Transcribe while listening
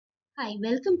Hi,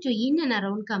 welcome to In and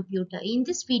Around Computer. In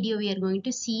this video, we are going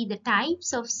to see the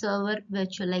types of server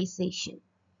virtualization.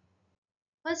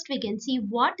 First, we can see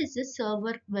what is a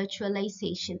server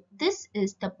virtualization. This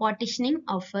is the partitioning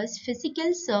of a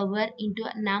physical server into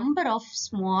a number of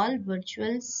small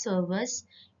virtual servers,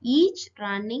 each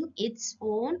running its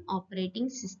own operating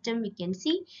system. We can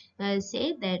say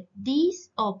that these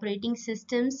operating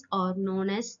systems are known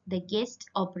as the guest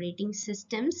operating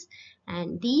systems,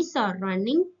 and these are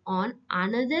running on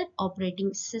another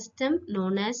operating system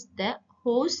known as the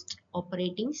host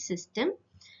operating system,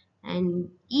 and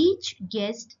each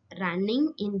guest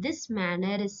running in this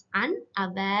manner is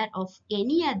unaware of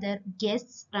any other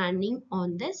guests running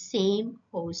on the same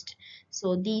host.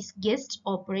 So these guest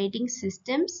operating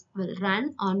systems will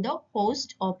run on the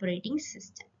host operating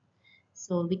system.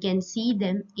 So we can see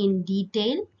them in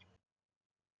detail.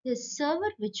 The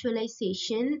server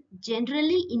virtualization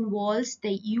generally involves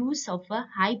the use of a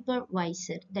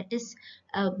hypervisor, that is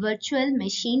a virtual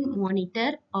machine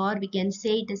monitor, or we can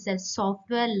say it is a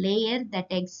software layer that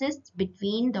exists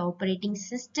between the operating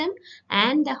system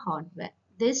and the hardware.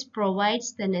 This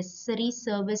provides the necessary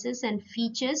services and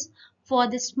features for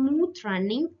the smooth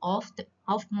running of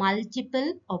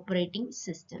multiple operating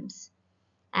systems.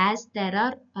 As there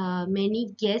are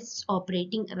many guest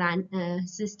operating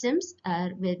systems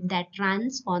that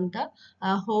runs on the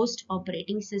host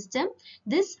operating system.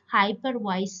 This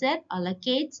hypervisor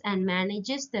allocates and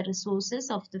manages the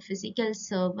resources of the physical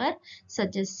server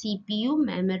such as CPU,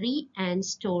 memory, and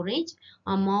storage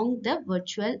among the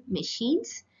virtual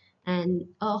machines. And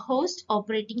a host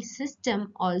operating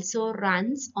system also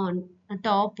runs on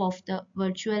top of the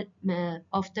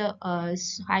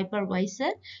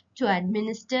hypervisor to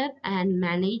administer and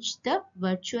manage the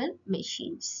virtual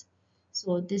machines.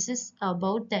 So this is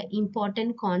about the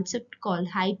important concept called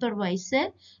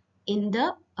hypervisor in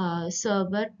the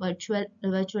server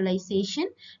virtualization.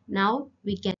 Now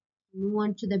we can move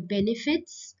on to the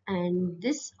benefits, and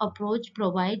this approach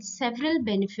provides several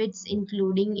benefits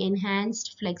including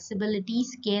enhanced flexibility,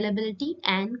 scalability,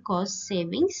 and cost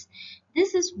savings.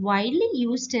 This is widely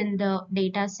used in the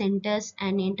data centers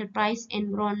and enterprise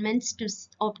environments to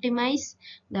optimize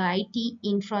the IT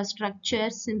infrastructure,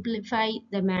 simplify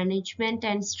the management,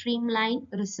 and streamline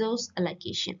resource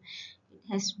allocation.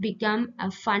 Has become a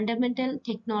fundamental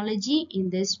technology in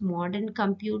this modern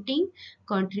computing,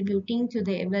 contributing to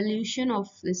the evolution of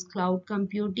this cloud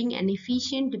computing and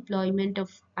efficient deployment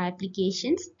of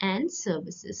applications and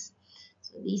services.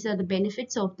 So these are the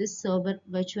benefits of this server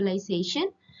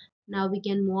virtualization. Now we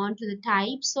can move on to the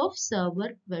types of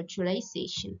server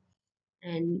virtualization.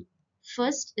 And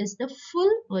first is the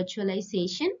full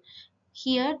virtualization.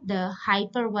 Here the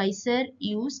hypervisor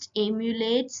used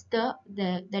emulates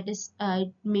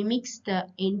mimics the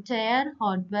entire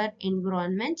hardware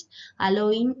environment,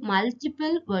 allowing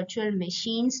multiple virtual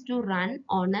machines to run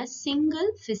on a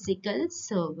single physical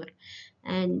server.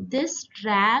 And this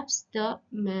traps the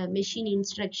machine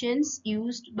instructions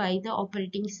used by the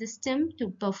operating system to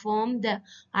perform the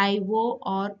I/O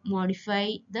or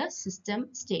modify the system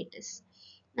status.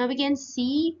 Now we can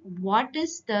see what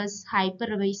is this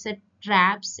hypervisor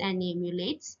traps and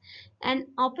emulates. An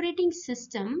operating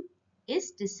system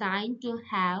is designed to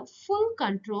have full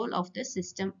control of the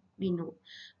system, we know.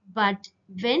 But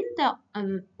when the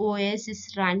OS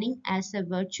is running as a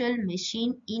virtual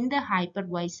machine in the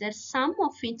hypervisor, some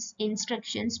of its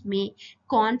instructions may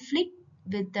conflict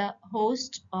with the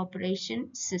host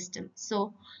operation system.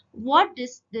 So what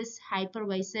does this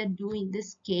hypervisor do in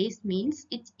this case means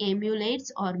it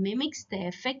emulates or mimics the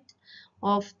effect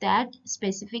of that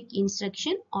specific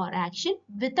instruction or action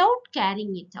without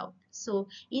carrying it out. So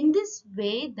in this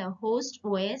way, the host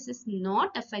OS is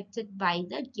not affected by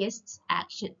the guest's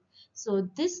action. So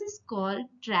this is called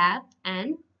trap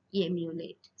and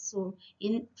emulate. So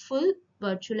in full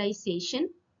virtualization,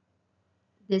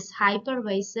 this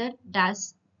hypervisor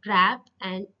does trap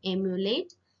and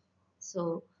emulate.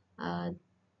 So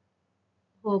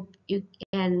hope you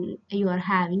are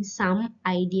having some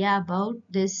idea about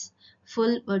this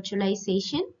full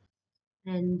virtualization.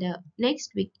 And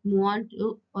next we move on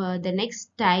to the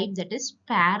next type, that is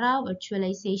para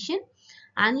virtualization.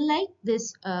 Unlike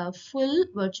this full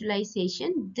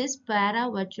virtualization, this para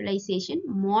virtualization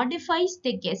modifies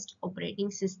the guest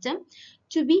operating system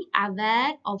to be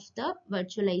aware of the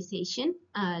virtualization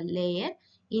layer.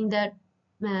 In the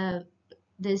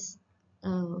this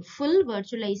full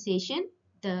virtualization,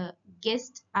 the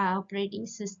guest operating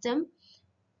system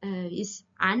is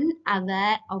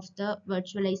unaware of the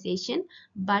virtualization,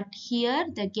 but here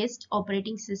the guest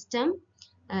operating system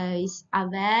is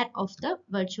aware of the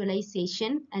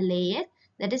virtualization layer.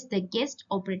 that is the guest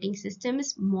operating system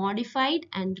is modified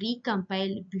and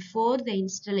recompiled before the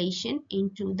installation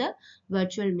into the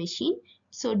virtual machine.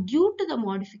 So due to the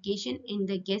modification in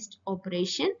the guest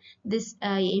operation, this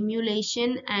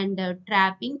emulation and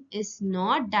trapping is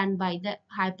not done by the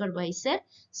hypervisor.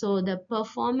 So the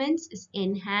performance is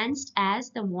enhanced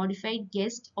as the modified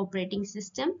guest operating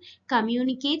system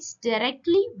communicates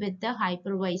directly with the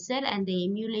hypervisor and the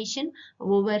emulation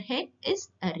overhead is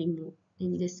removed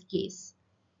in this case.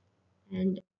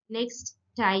 And next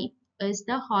type is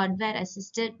the hardware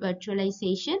assisted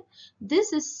virtualization.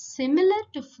 This is similar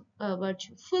to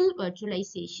full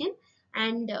virtualization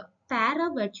and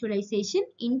para virtualization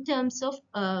in terms of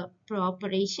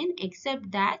operation,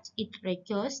 except that it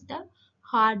requires the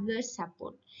hardware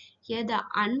support. Here the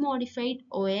unmodified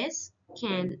OS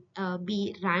can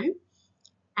be run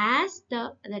as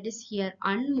the, that is here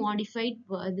unmodified,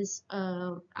 this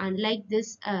unlike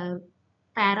this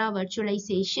para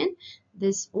virtualization,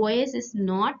 this OS is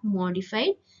not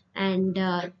modified, and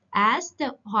as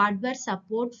the hardware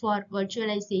support for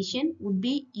virtualization would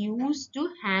be used to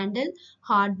handle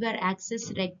hardware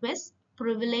access requests,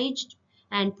 privileged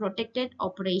and protected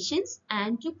operations,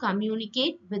 and to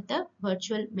communicate with the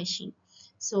virtual machine.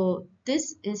 So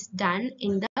this is done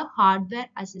in the hardware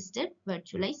assisted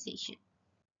virtualization.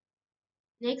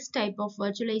 Next type of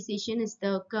virtualization is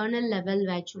the kernel level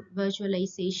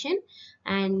virtualization,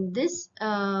 and this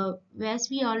as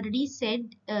we already said,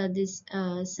 this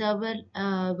server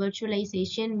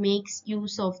virtualization makes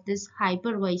use of this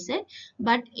hypervisor,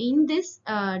 but in this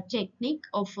technique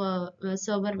of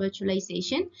server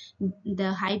virtualization,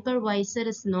 the hypervisor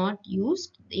is not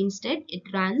used. Instead, it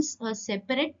runs a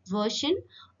separate version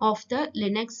of the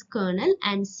Linux kernel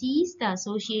and sees the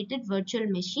associated virtual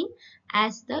machine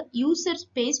as the user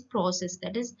space process,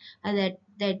 that is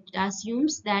that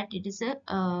assumes that it is a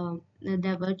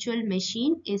the virtual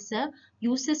machine is a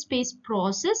user space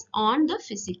process on the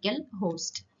physical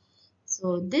host.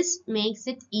 So this makes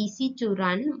it easy to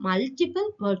run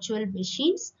multiple virtual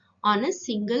machines on a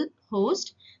single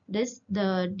host.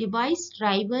 The device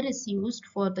driver is used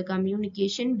for the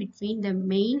communication between the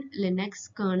main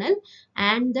Linux kernel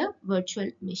and the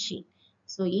virtual machine.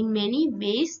 So in many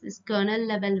ways, this kernel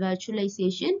level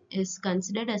virtualization is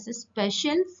considered as a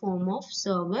special form of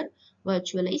server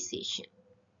virtualization.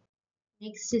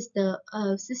 Next is the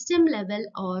system level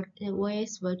or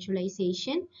OS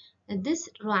virtualization. This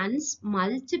runs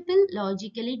multiple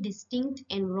logically distinct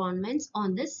environments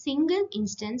on the single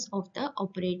instance of the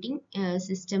operating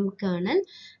system kernel.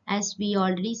 As we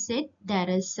already said, there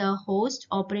is a host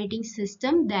operating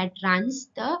system that runs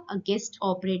the guest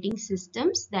operating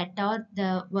systems, that are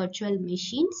the virtual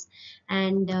machines,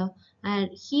 and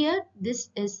here this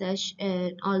is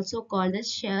also called a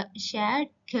shared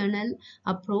kernel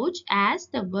approach, as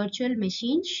the virtual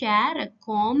machines share a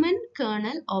common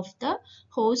kernel of the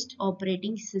host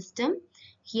operating system.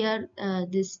 Here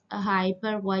this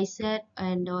hypervisor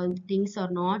and all things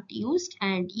are not used,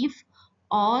 and if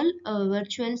all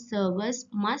virtual servers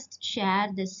must share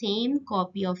the same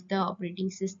copy of the operating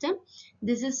system,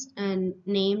 this is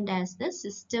named as the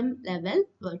system level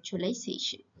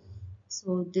virtualization.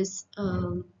 So this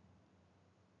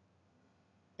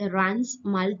runs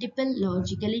multiple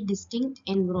logically distinct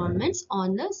environments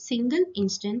on a single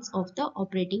instance of the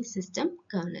operating system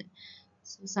kernel.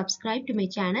 So subscribe to my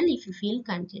channel if you feel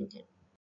contented.